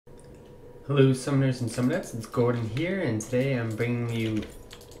Hello Summoners and Summonettes, it's Gordon here, and today I'm bringing you,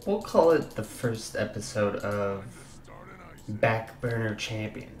 we'll call it the first episode of Back Burner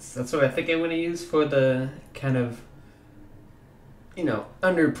Champions. That's what I think I'm going to use for the kind of,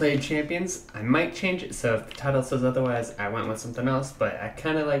 underplayed champions. I might change it, so if the title says otherwise, I went with something else, but I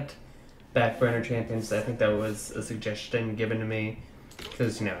kind of liked Back Burner Champions. I think that was a suggestion given to me,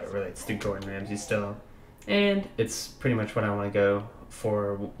 because, it relates to Gordon Ramsay still, and it's pretty much what I want to go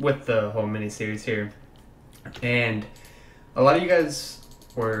for with the whole mini-series here. And a lot of you guys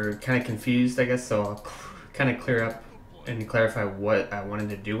were kind of confused, I guess, so I'll kind of clear up and clarify what I wanted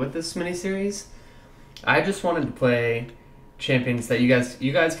to do with this mini-series. I just wanted to play champions that you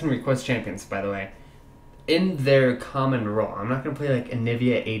guys can request champions, by the way, in their common role. I'm not going to play like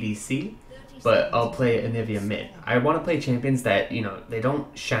Anivia ADC, but I'll play Anivia mid. I want to play champions that, they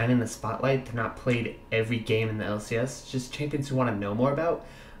don't shine in the spotlight. They're not played every game in the LCS. Just champions who want to know more about,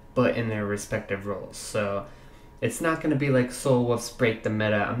 but in their respective roles. So it's not going to be like Soul Wolves break the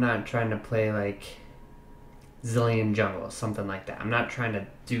meta. I'm not trying to play like Zillion Jungle, something like that. I'm not trying to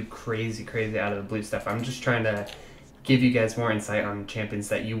do crazy out of the blue stuff. I'm just trying to give you guys more insight on champions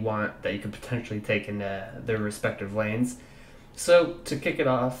that you want, that you could potentially take into their respective lanes. So to kick it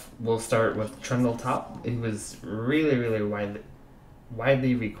off, we'll start with Trundle top. It was really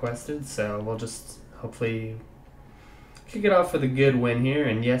widely requested, so we'll just hopefully kick it off with a good win here.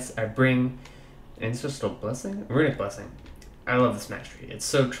 And yes, I bring Ancestral Blessing? Runic Blessing. I love this mastery. It's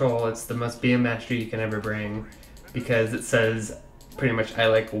so troll. It's the most BM mastery you can ever bring, because it says pretty much I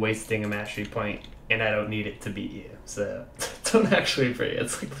like wasting a mastery point and I don't need it to beat you. So don't actually bring it.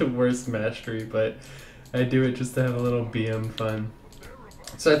 It's like the worst mastery, but I do it just to have a little BM fun.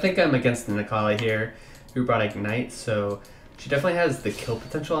 So I think I'm against the Nikali here, who brought Ignite, so she definitely has the kill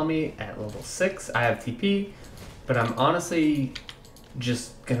potential on me at level 6. I have TP, but I'm honestly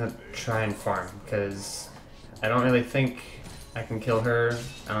just gonna try and farm, because I don't really think I can kill her.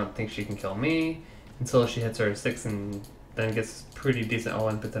 I don't think she can kill me until she hits her 6 and then gets pretty decent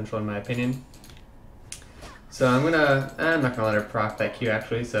all-in potential in my opinion. So I'm not gonna let her proc that Q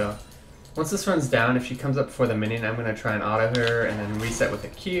actually, so once this runs down, if she comes up before the minion, I'm going to try and auto her and then reset with a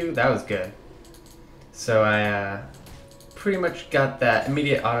Q. That was good. So I pretty much got that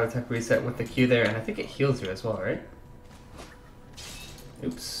immediate auto attack reset with the Q there, and I think it heals you as well, right?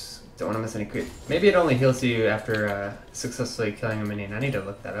 Oops, don't want to miss any creep. Maybe it only heals you after successfully killing a minion. I need to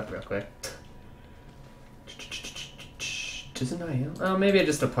look that up real quick. Does it not heal? Oh, maybe it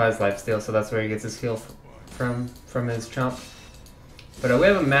just applies lifesteal, so that's where he gets his heal from his chomp. But we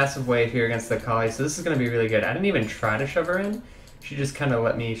have a massive wave here against the Kali, so this is going to be really good. I didn't even try to shove her in. She just kind of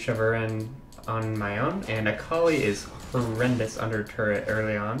let me shove her in on my own. And Akali is horrendous under turret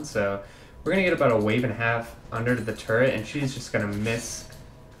early on, so we're going to get about a wave and a half under the turret, and she's just going to miss,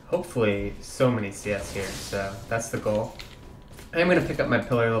 hopefully, so many CS here. So that's the goal. I'm going to pick up my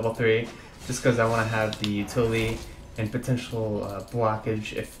pillar level 3, just because I want to have the utility and potential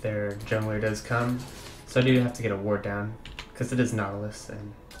blockage if their jungler does come. So I do have to get a ward down, because it is Nautilus,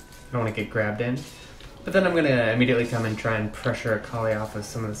 and I don't want to get grabbed in. But then I'm going to immediately come and try and pressure Akali off with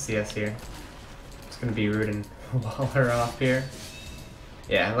some of the CS here. It's going to be rude and wall her off here.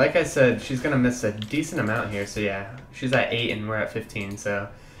 Yeah, like I said, she's going to miss a decent amount here, so yeah, she's at 8 and we're at 15, so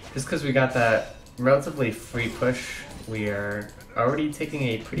just because we got that relatively free push, we are already taking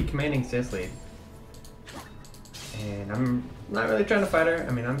a pretty commanding CS lead. And I'm not really trying to fight her.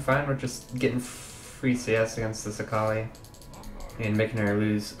 I mean, I'm fine with just getting free CS against this Akali and making her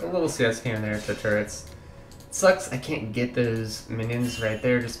lose a little CS here and there to turrets. It sucks I can't get those minions right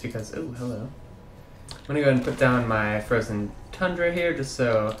there just because, oh, hello. I'm gonna go ahead and put down my Frozen Tundra here just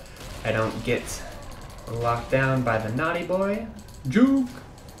so I don't get locked down by the naughty boy. Juke!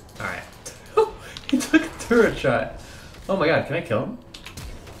 Alright. He took a turret shot. Oh my god, can I kill him?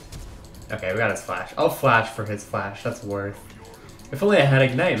 Okay, we got his flash. I'll flash for his flash, that's worth. If only I had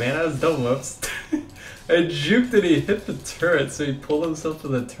Ignite, man, that was double whoops. I juked and he hit the turret, so he pulled himself to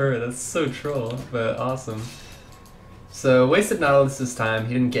the turret. That's so troll, but awesome. So, wasted Nautilus's time.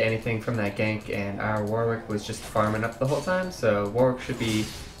 He didn't get anything from that gank, and our Warwick was just farming up the whole time, so Warwick should be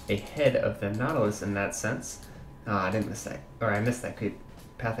ahead of the Nautilus in that sense. Oh, I didn't miss that. Or I missed that creep.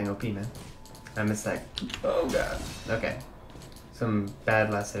 Pathing OP, man. I missed that. Oh, God. Okay. Some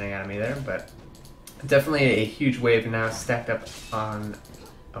bad last hitting out of me there, but definitely a huge wave now stacked up on,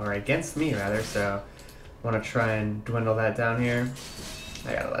 or against me, rather, so want to try and dwindle that down here.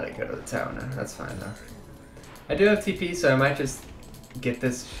 I gotta let it go to the tower now. That's fine though. I do have TP, so I might just get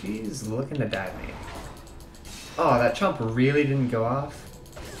this. She's looking to dive me. Oh, that chomp really didn't go off.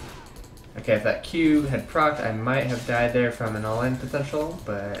 Okay, if that Q had procced, I might have died there from an all-in potential,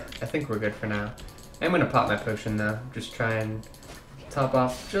 but I think we're good for now. I'm gonna pop my potion though, just try and top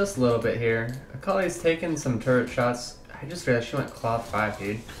off just a little bit here. Akali's taking some turret shots. I just realized she went Claw 5,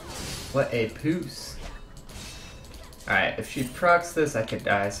 dude. What a poos. Alright, if she procs this, I could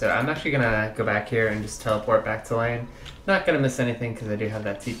die, so I'm actually gonna go back here and just teleport back to lane. Not gonna miss anything because I do have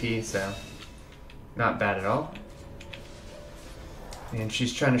that TP, so not bad at all. And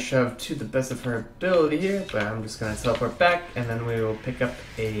she's trying to shove to the best of her ability here, but I'm just gonna teleport back, and then we will pick up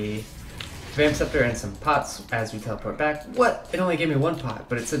a Vamp Scepter and some pots as we teleport back. What? It only gave me 1 pot,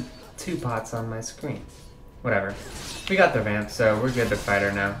 but it said 2 pots on my screen. Whatever. We got the Vamp, so we're good to fight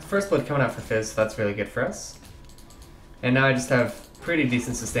her now. First blood coming out for Fizz, so that's really good for us. And now I just have pretty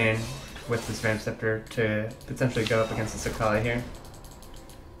decent sustain with this Vamp Scepter to potentially go up against this Akali here.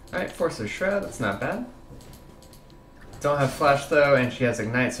 Alright, Force of Shroud, that's not bad. Don't have Flash though, and she has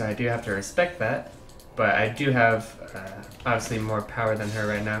Ignite, so I do have to respect that. But I do have, obviously, more power than her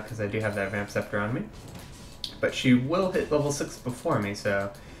right now because I do have that Vamp Scepter on me. But she will hit level 6 before me,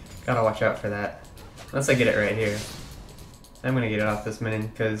 so gotta watch out for that. Unless I get it right here. I'm gonna get it off this minion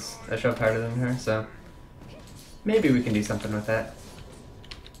because I shoved harder than her, so maybe we can do something with that.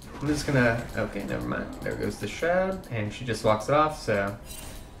 I'm just gonna, okay, never mind. There goes the Shroud, and she just walks it off, so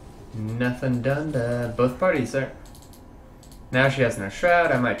nothing done to both parties there. Now she has no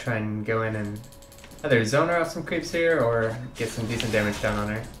Shroud, I might try and go in and either zone her off some creeps here or get some decent damage down on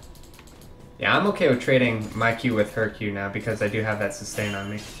her. Yeah, I'm okay with trading my Q with her Q now because I do have that sustain on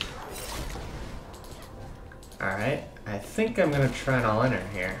me. Alright, I think I'm gonna try and all in her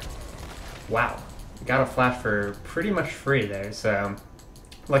here. Wow, got a flash for pretty much free there, so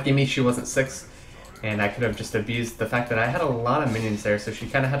lucky me she wasn't 6, and I could have just abused the fact that I had a lot of minions there, so she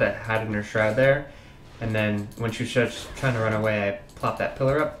kind of had to hide in her Shroud there. And then when she was just trying to run away, I plopped that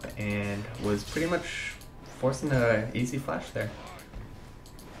pillar up and was pretty much forcing an easy flash there.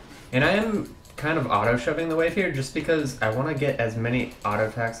 And I am kind of auto-shoving the wave here just because I want to get as many auto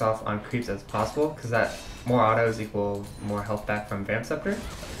attacks off on creeps as possible because that more autos equal more health back from Vamp Scepter.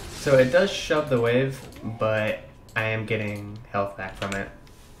 So it does shove the wave, but I am getting health back from it.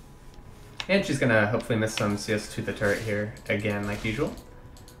 And she's going to hopefully miss some CS to the turret here again like usual.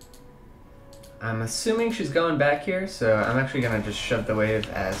 I'm assuming she's going back here, so I'm actually going to just shove the wave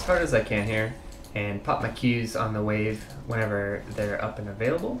as hard as I can here and pop my Qs on the wave whenever they're up and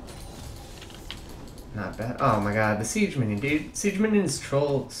available. Not bad. Oh my god, the Siege Minion, dude. Siege Minions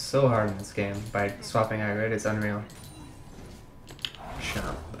troll so hard in this game by swapping aggro, it's unreal.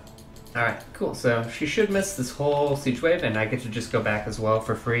 Chomp. Alright, cool. So she should miss this whole Siege wave, and I get to just go back as well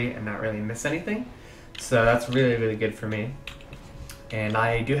for free and not really miss anything. So that's really, really good for me. And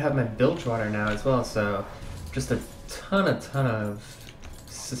I do have my Bilge Water now as well, so just a ton of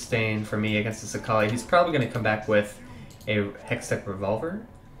sustain for me against this Akali. He's probably going to come back with a Hextech Revolver.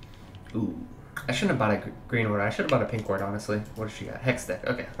 Ooh. I shouldn't have bought a green ward. I should have bought a pink ward, honestly. What does she got? Hextech.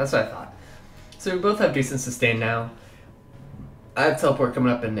 Okay, that's what I thought. So we both have decent sustain now. I have teleport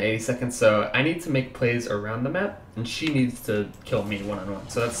coming up in 80 seconds, so I need to make plays around the map, and she needs to kill me one-on-one.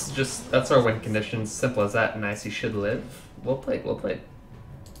 So that's our win conditions. Simple as that, and I see should live. Well played, well played.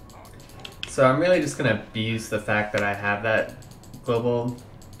 So I'm really just gonna abuse the fact that I have that global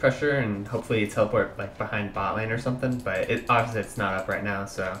pressure and hopefully teleport like behind bot lane or something, but obviously it's not up right now,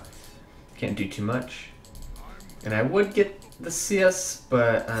 so can't do too much. And I would get the CS,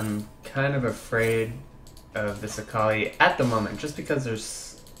 but I'm kind of afraid of this Akali at the moment, just because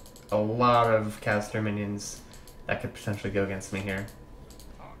there's a lot of caster minions that could potentially go against me here.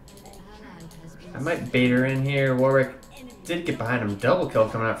 I might bait her in here. Warwick did get behind him. Double kill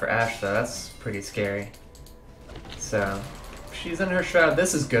coming out for Ashe though. That's pretty scary. So she's in her Shroud.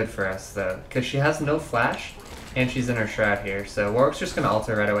 This is good for us though, because she has no flash and she's in her Shroud here. So Warwick's just gonna ult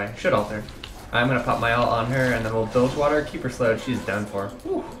her right away. Should ult her. I'm gonna pop my ult on her and then we'll Bilge Water, keep her slowed. She's done for.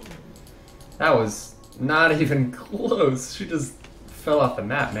 Whew. That was not even close. She just fell off the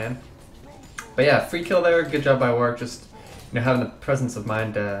map, man. But yeah, free kill there. Good job by Warwick. Just having the presence of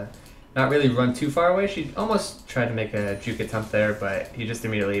mind to not really run too far away. She almost tried to make a juke attempt there, but he just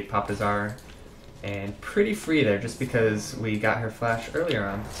immediately popped his R. And pretty free there just because we got her flash earlier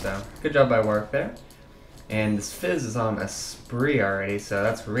on. So good job by Warwick there. And this Fizz is on a spree already, so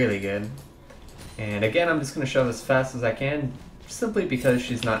that's really good. And again, I'm just going to shove as fast as I can, simply because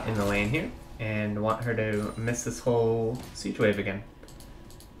she's not in the lane here, and want her to miss this whole siege wave again.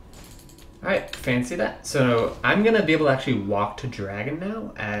 Alright, fancy that. So I'm going to be able to actually walk to Dragon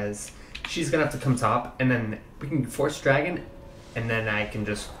now, as she's going to have to come top, and then we can force Dragon, and then I can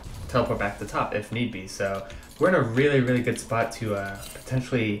just teleport back to top if need be. So we're in a really, really good spot to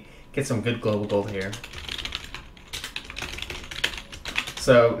potentially get some good global gold here.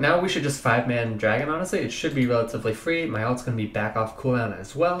 So now we should just 5-man dragon, honestly. It should be relatively free. My ult's going to be back off cooldown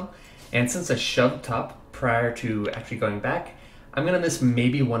as well. And since I shoved top prior to actually going back, I'm going to miss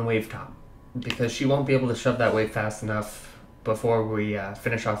maybe one wave top. Because she won't be able to shove that wave fast enough before we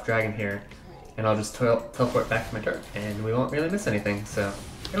finish off dragon here. And I'll just teleport back to my turret. And we won't really miss anything. So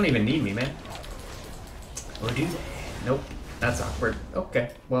they don't even need me, man. Or do they? Nope. That's awkward.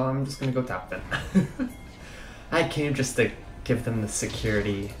 Okay. Well, I'm just going to go top then. I came just to give them the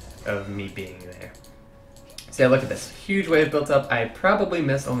security of me being there. So yeah, look at this. Huge wave built up. I probably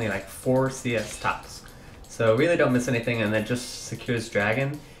missed only like 4 CS tops. So really don't miss anything, and that just secures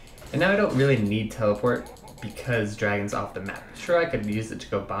dragon. And now I don't really need teleport because dragon's off the map. Sure, I could use it to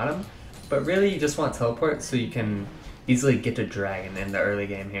go bottom, but really you just want teleport so you can easily get to dragon in the early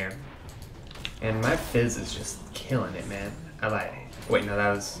game here. And my Fizz is just killing it, man. I lied. Wait, no, that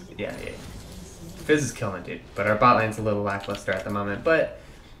was... yeah. Fizz is killing it, dude. But our bot lane's a little lackluster at the moment. But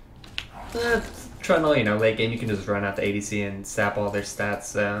Trundle, you know, late game, you can just run out the ADC and sap all their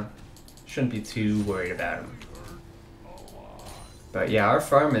stats. Shouldn't be too worried about them. But yeah, our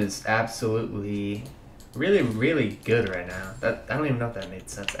farm is absolutely, really, really good right now. I don't even know if that made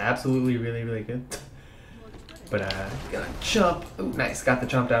sense. Absolutely, really, really good. But gonna jump. Ooh, nice. Got the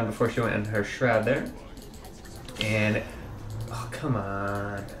jump down before she went in her shroud there. And oh, come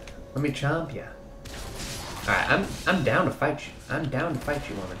on. Let me jump ya. Alright, I'm down to fight you. I'm down to fight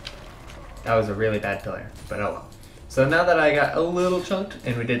you, woman. That was a really bad pillar, but oh well. So now that I got a little chunked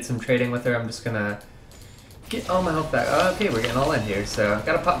and we did some trading with her, I'm just gonna get all my health back. Oh, okay, we're getting all in here. So I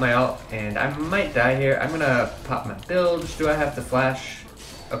gotta pop my ult, and I might die here. I'm gonna pop my bilge. Do I have to flash?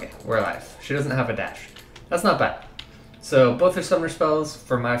 Okay, we're alive. She doesn't have a dash. That's not bad. So both her summoner spells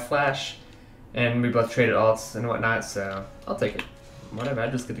for my flash, and we both traded ults and whatnot, so I'll take it. Whatever, I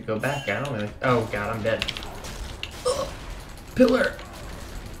just get to go back. I don't really... oh god, I'm dead. Ugh. Pillar!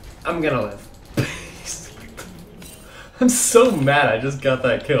 I'm gonna live. I'm so mad I just got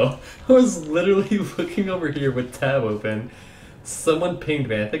that kill. I was literally looking over here with tab open. Someone pinged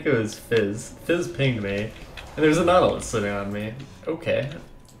me. I think it was Fizz. Fizz pinged me. And there's a Nautilus sitting on me. Okay.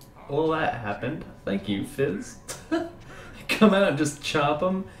 Well, that happened. Thank you, Fizz. Come out and just chop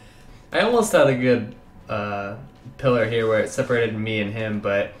him. I almost had a good pillar here where it separated me and him,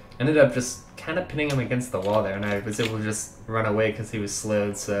 but ended up just kind of pinning him against the wall there, and I was able to just run away because he was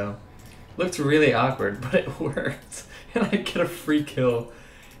slowed, so looked really awkward, but it worked. And I get a free kill.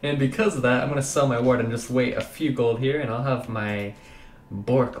 And because of that, I'm going to sell my ward and just wait a few gold here, and I'll have my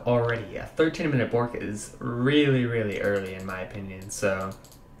Bork already. A 13-minute Bork is really, really early in my opinion, so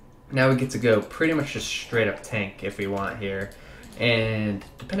now we get to go pretty much just straight up tank if we want here. And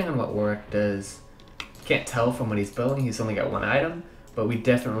depending on what Warwick does, can't tell from what he's building. He's only got one item, but we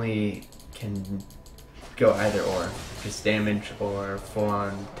definitely can go either or. Just damage or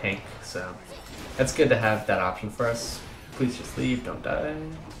full-on tank, so that's good to have that option for us. Please just leave, don't die.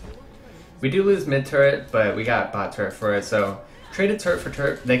 We do lose mid turret, but we got bot turret for it, so traded turret for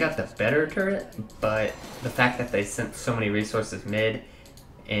turret. They got the better turret, but the fact that they sent so many resources mid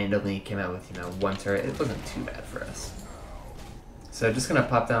and only came out with, you know, one turret, it wasn't too bad for us. So just gonna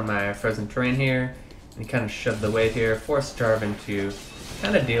pop down my frozen terrain here and kind of shove the wave here, force Jarvan to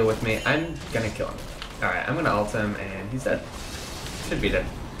kind of deal with me. I'm gonna kill him. Alright, I'm gonna ult him and he's dead. Should be dead.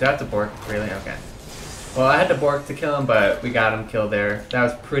 Do I have to Bork? Really? Okay. Well, I had to Bork to kill him, but we got him killed there. That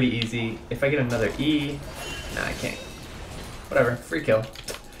was pretty easy. If I get another E... nah, I can't. Whatever. Free kill.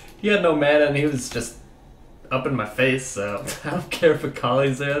 He had no mana and he was just up in my face, so I don't care if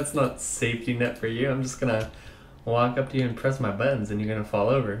Akali's there. That's not safety net for you. I'm just gonna walk up to you and press my buttons and you're gonna fall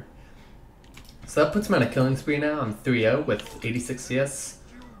over. So that puts me on a killing spree now. I'm 3-0 with 86 CS.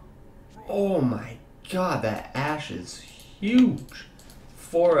 Oh my god, that Ashe is huge.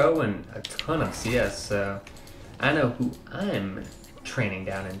 4-0 and a ton of CS, so I know who I'm training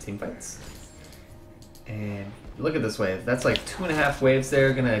down in team fights. And look at this wave. That's like 2.5 waves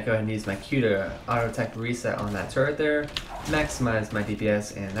there. Gonna go ahead and use my Q to auto-attack reset on that turret there. Maximize my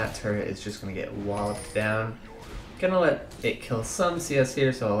DPS, and that turret is just gonna get walloped down. Gonna let it kill some CS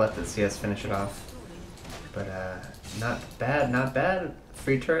here, so I'll let the CS finish it off. But not bad, not bad.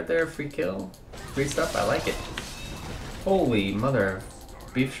 Free turret there, free kill, free stuff, I like it. Holy mother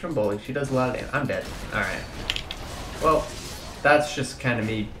of beef Stromboli, she does a lot of damage. I'm dead. Alright. Well, that's just kind of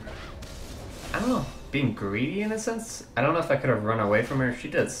me, I don't know, being greedy in a sense. I don't know if I could have run away from her. She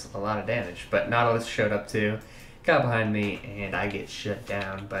does a lot of damage, but Nautilus showed up too, got behind me, and I get shut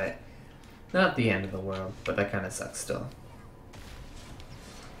down, but not the end of the world, but that kind of sucks still.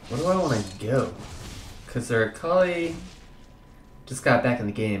 Where do I want to go? Because their Akali just got back in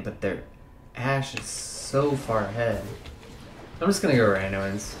the game, but their Ashe is so far ahead. I'm just gonna go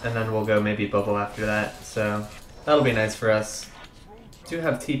Randoins, and then we'll go maybe Bubble after that, so that'll be nice for us. Do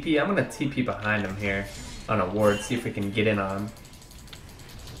have TP. I'm gonna TP behind him here on a ward, see if we can get in on him.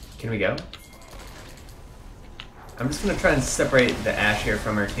 Can we go? I'm just gonna try and separate the Ashe here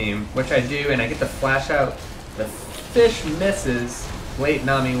from our team, which I do, and I get the flash out. The fish misses. Late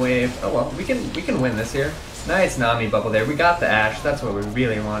Nami wave. Oh well, we can win this here. Nice Nami bubble there. We got the Ashe. That's what we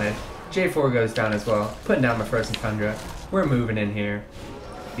really wanted. J4 goes down as well. Putting down my Frozen Tundra. We're moving in here.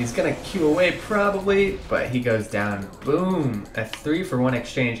 He's gonna Q away probably, but he goes down. Boom! A 3-for-1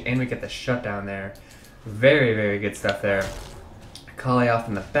 exchange, and we get the shutdown there. Very, very good stuff there. Kali off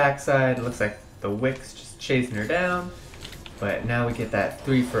in the backside. Looks like the Wick's just chasing her down. But now we get that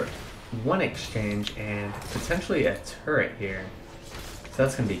 3-for-1 exchange and potentially a turret here. So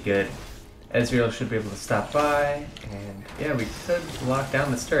that's gonna be good. Ezreal should be able to stop by, and yeah, we could lock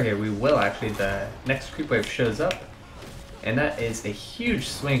down this turret here. We will actually. The next creep wave shows up, and that is a huge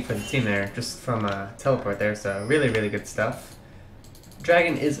swing for the team there, just from a teleport there, so really, really good stuff.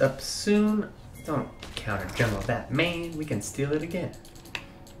 Dragon is up soon. Don't counter jungle that main, we can steal it again.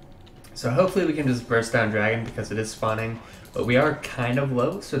 So hopefully we can just burst down Dragon because it is spawning, but we are kind of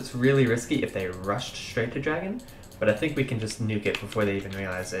low, so it's really risky if they rushed straight to Dragon, but I think we can just nuke it before they even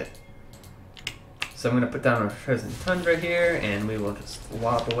realize it. So I'm going to put down a Frozen Tundra here, and we will just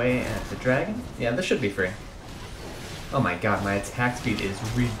whop away at the Dragon. Yeah, this should be free. Oh my god, my attack speed is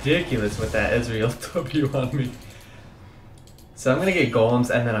ridiculous with that Ezreal W on me. So I'm going to get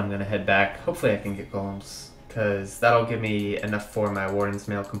Golems, and then I'm going to head back. Hopefully I can get Golems, because that'll give me enough for my Warden's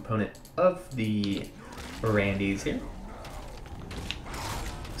Mail component of the Randys here.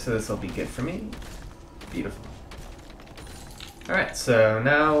 So this will be good for me. Beautiful. Alright, so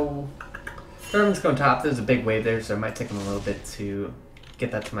now everyone's going top. There's a big wave there, so it might take them a little bit to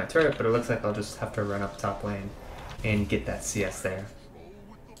get that to my turret, but it looks like I'll just have to run up top lane and get that CS there.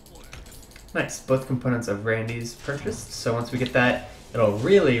 Nice, both components of Randy's purchased, so once we get that, it'll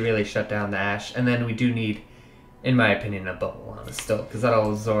really, really shut down the Ashe, and then we do need, in my opinion, a bubble on the still, because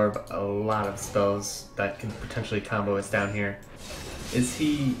that'll absorb a lot of spells that can potentially combo us down here. Is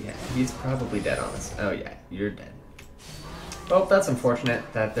he? Yeah, he's probably dead on us. Oh yeah, you're dead. Well, that's unfortunate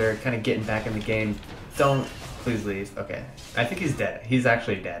that they're kind of getting back in the game. Don't, please leave. Okay, I think he's dead. He's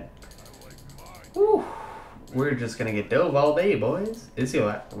actually dead. Whew. We're just gonna get dove all day, boys. Is he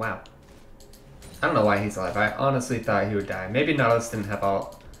alive? Wow. I don't know why he's alive. I honestly thought he would die. Maybe Nautilus didn't have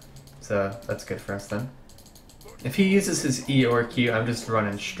ult, so that's good for us then. If he uses his E or Q, I'm just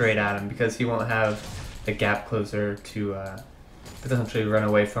running straight at him because he won't have the gap closer to potentially run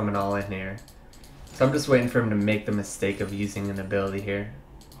away from an all in here. So I'm just waiting for him to make the mistake of using an ability here.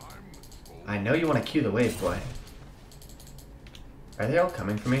 I know you want to Q the wave, boy. Are they all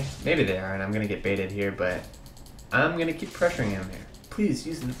coming for me? Maybe they are, and I'm going to get baited here, but I'm going to keep pressuring him here. Please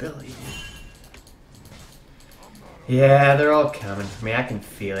use an ability. Yeah, they're all coming for me. I can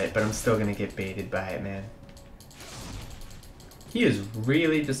feel it, but I'm still going to get baited by it, man. He is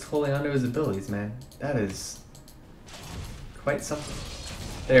really just holding onto his abilities, man. That is quite something.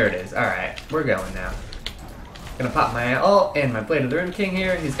 There it is. Alright, we're going now. Gonna pop my ult and my Blade of the Rune King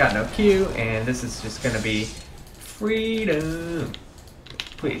here. He's got no Q, and this is just gonna be freedom.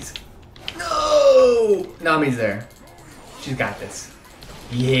 Please. No! Nami's there. She's got this.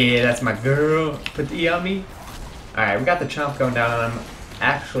 Yeah, that's my girl. Put the E on me. Alright, we got the chomp going down on him.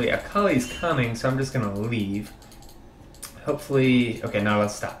 Actually, Akali's coming, so I'm just gonna leave. Hopefully... Okay, now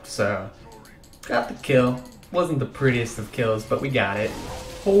let's stop. So, got the kill. Wasn't the prettiest of kills, but we got it.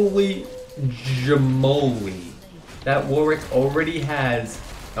 Holy jamoli. That Warwick already has...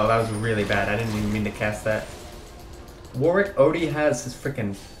 Oh, that was really bad. I didn't even mean to cast that. Warwick already has his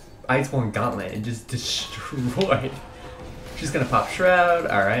freaking Iceborne Gauntlet and just destroyed. She's gonna pop Shroud.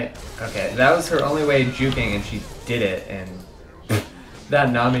 Alright. Okay, that was her only way of juking, and she did it, and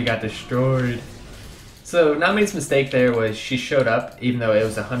that Nami got destroyed. So, Nami's mistake there was she showed up, even though it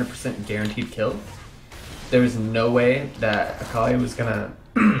was a 100% guaranteed kill. There was no way that Akali was gonna,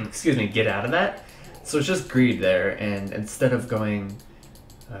 excuse me, get out of that. So it's just greed there, and instead of going,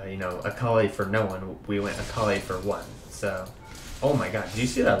 you know, Akali for no one, we went Akali for one. So, oh my god, did you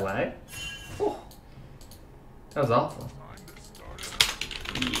see that lag? Oh, that was awful.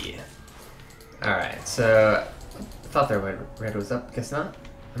 Yeah. Alright, so, I thought their red was up, guess not.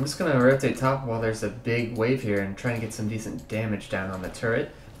 I'm just gonna rotate top while there's a big wave here and try to get some decent damage down on the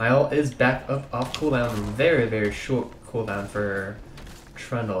turret. My ult is back up off cooldown, very, very short cooldown for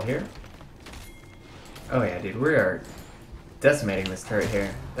Trundle here. Oh yeah, dude, we are decimating this turret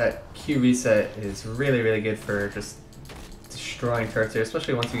here. That Q reset is really, really good for just destroying turrets here,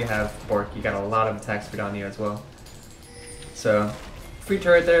 especially once you have Bork. You got a lot of attack speed on you as well. So, free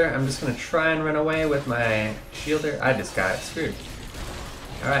turret there. I'm just going to try and run away with my shielder. I just got screwed.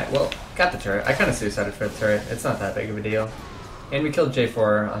 Alright, well, got the turret. I kind of suicided for the turret. It's not that big of a deal. And we killed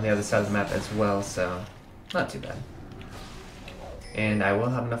J4 on the other side of the map as well, so not too bad. And I will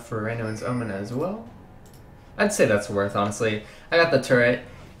have enough for Randowin's Omen as well. I'd say that's worth, honestly. I got the turret,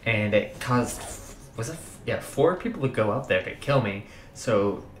 and it caused, was it? Yeah, 4 people to go up there to kill me.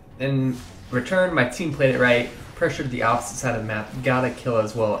 So, in return, my team played it right, pressured the opposite side of the map, got a kill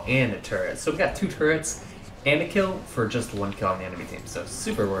as well, and a turret. So we got 2 turrets and a kill for just 1 kill on the enemy team. So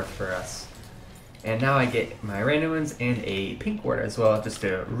super worth for us. And now I get my Randowins and a pink ward as well, just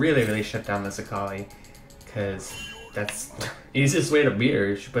to really shut down this Akali. Because that's the easiest way to beat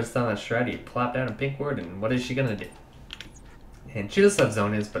her. She puts down that shred, you plop down a pink ward, and what is she gonna do? And she does have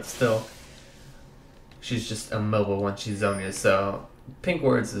Zonias, but still, she's just immobile once she's Zonias. So pink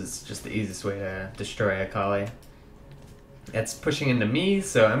wards is just the easiest way to destroy Akali. It's pushing into me,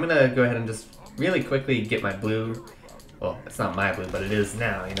 so I'm gonna go ahead and just really quickly get my blue. Well, it's not my blue, but it is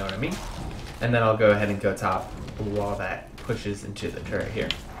now, you know what I mean? And then I'll go ahead and go top while that pushes into the turret here.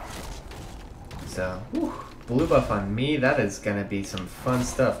 So, whew, blue buff on me, that is gonna be some fun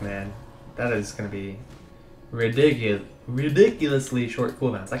stuff, man. That is gonna be ridiculously short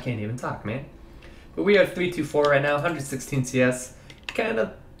cooldowns. I can't even talk, man. But we are 324 right now, 116 CS. Kind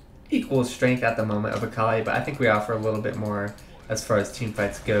of equal strength at the moment of Akali, but I think we offer a little bit more as far as team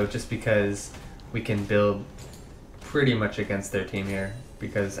fights go, just because we can build pretty much against their team here,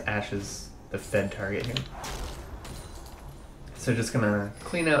 because Ashe is the fed target here. So just gonna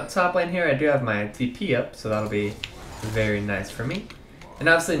clean out top lane here. I do have my TP up, so that'll be very nice for me. And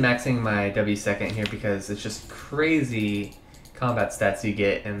obviously maxing my W second here, because it's just crazy combat stats you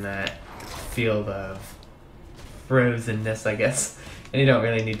get in that field of frozenness, I guess. And you don't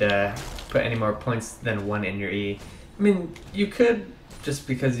really need to put any more points than 1 in your E. I mean, you could, just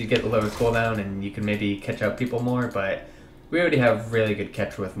because you get lower cooldown and you can maybe catch out people more, but we already have really good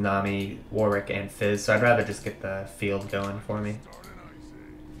catch with Nami, Warwick, and Fizz, so I'd rather just get the field going for me.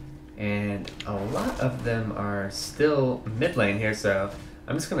 And a lot of them are still mid lane here, so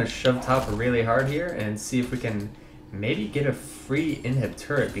I'm just going to shove top really hard here and see if we can maybe get a free inhib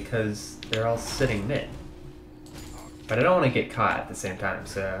turret, because they're all sitting mid. But I don't want to get caught at the same time,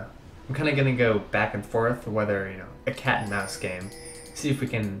 so I'm kind of going to go back and forth, whether, you know, a cat and mouse game. See if we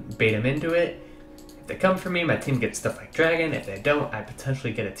can bait them into it. If they come for me, my team gets stuff like Dragon. If they don't, I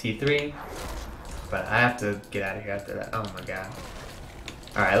potentially get a T3. But I have to get out of here after that. Oh my god.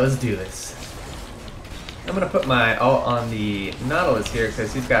 Alright, let's do this. I'm going to put my ult on the Nautilus here,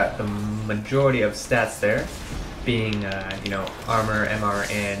 because he's got the majority of stats there, being, you know, armor, MR,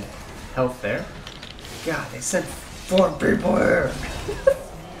 and health there. God, they sent 4 people here!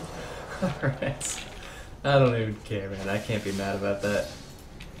 Alright. I don't even care, man. I can't be mad about that.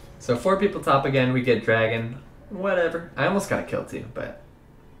 So 4 people top again, we get Dragon. Whatever. I almost got a kill too, but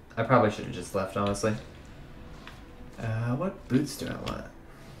I probably should have just left, honestly. What boots do I want?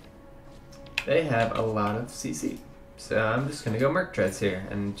 They have a lot of CC. So I'm just going to go Merc Treads here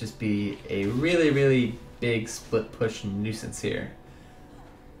and just be a really big split push nuisance here.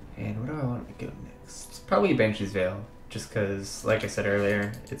 And what do I want to go next? Probably Banshee's Veil. Just because, like I said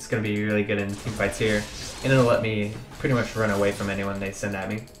earlier, it's going to be really good in team fights here, and it'll let me pretty much run away from anyone they send at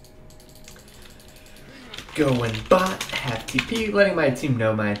me. Going bot, have TP, letting my team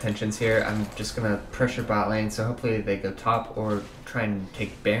know my intentions here. I'm just going to pressure bot lane, so hopefully they go top or try and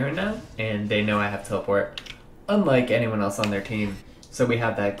take Baron now, and they know I have teleport, unlike anyone else on their team. So we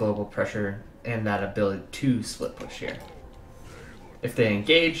have that global pressure and that ability to split push here. If they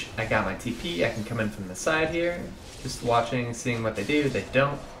engage, I got my TP, I can come in from the side here. Just watching, seeing what they do. They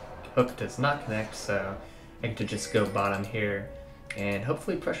don't. Hook does not connect, so I get to just go bottom here and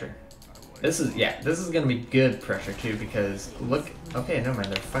hopefully pressure. This is gonna be good pressure too, because look, okay, never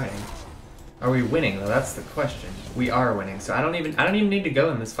mind, they're fighting. Are we winning though? That's the question. We are winning, so I don't even need to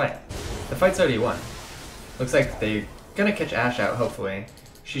go in this fight. The fight's already won. Looks like they're gonna catch Ashe out, hopefully.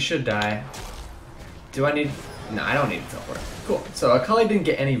 She should die. Do I need? No, I don't need to teleport. Cool. So Akali didn't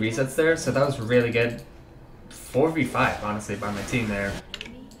get any resets there, so that was really good. 4v5, honestly, by my team there.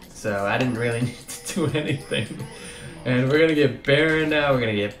 So I didn't really need to do anything. And we're going to get Baron now, we're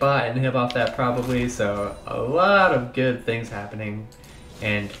going to get bot and inhib off that probably, so a lot of good things happening.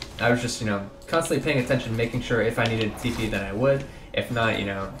 And I was just, you know, constantly paying attention, making sure if I needed TP then I would. If not, you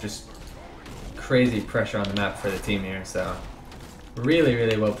know, just crazy pressure on the map for the team here, so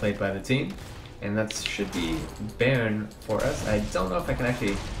really well played by the team. And that should be Baron for us. I don't know if I can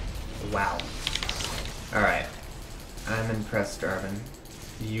actually... Wow. Alright. I'm impressed, Darvin.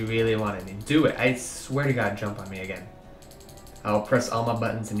 You really wanted me. Do it. I swear to God, jump on me again. I'll press all my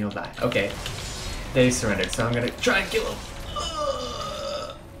buttons and you'll die. Okay. They surrendered, so I'm gonna try and kill him.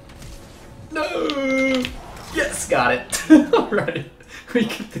 No! Yes, got it. Alright. We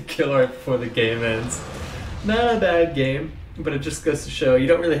get the kill right before the game ends. Not a bad game, but it just goes to show you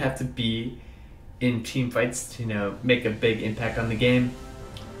don't really have to be in team fights to, you know, make a big impact on the game.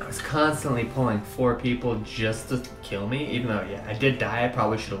 I was constantly pulling 4 people just to kill me, even though, yeah, I did die. I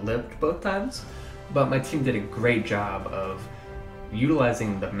probably should have lived both times, but my team did a great job of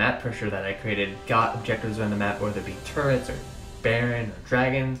utilizing the map pressure that I created, got objectives around the map, whether it be turrets or Baron or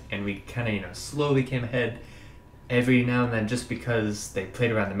dragons, and we kind of, you know, slowly came ahead every now and then just because they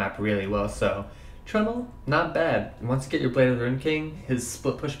played around the map really well. So Trundle, not bad. Once you get your Blade of the Rune King, his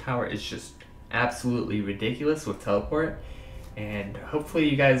split push power is just absolutely ridiculous with teleport. And hopefully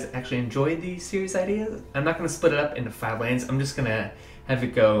you guys actually enjoyed these series ideas. I'm not going to split it up into 5 lanes. I'm just going to have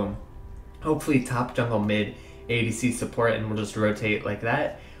it go hopefully top, jungle, mid, ADC support, and we'll just rotate like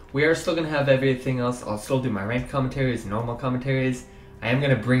that. We are still going to have everything else. I'll still do my ranked commentaries, normal commentaries. I am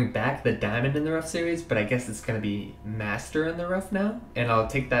going to bring back the Diamond in the Rough series, but I guess it's going to be Master in the Rough now. And I'll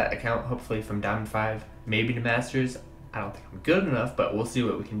take that account hopefully from Diamond 5, maybe to Masters. I don't think I'm good enough, but we'll see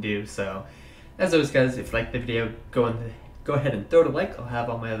what we can do. So, as always guys, if you liked the video, go ahead and throw it a like. I'll have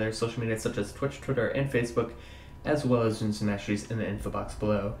all my other social media such as Twitch, Twitter, and Facebook, as well as Masteries in the info box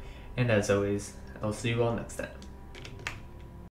below. And as always, I'll see you all next time.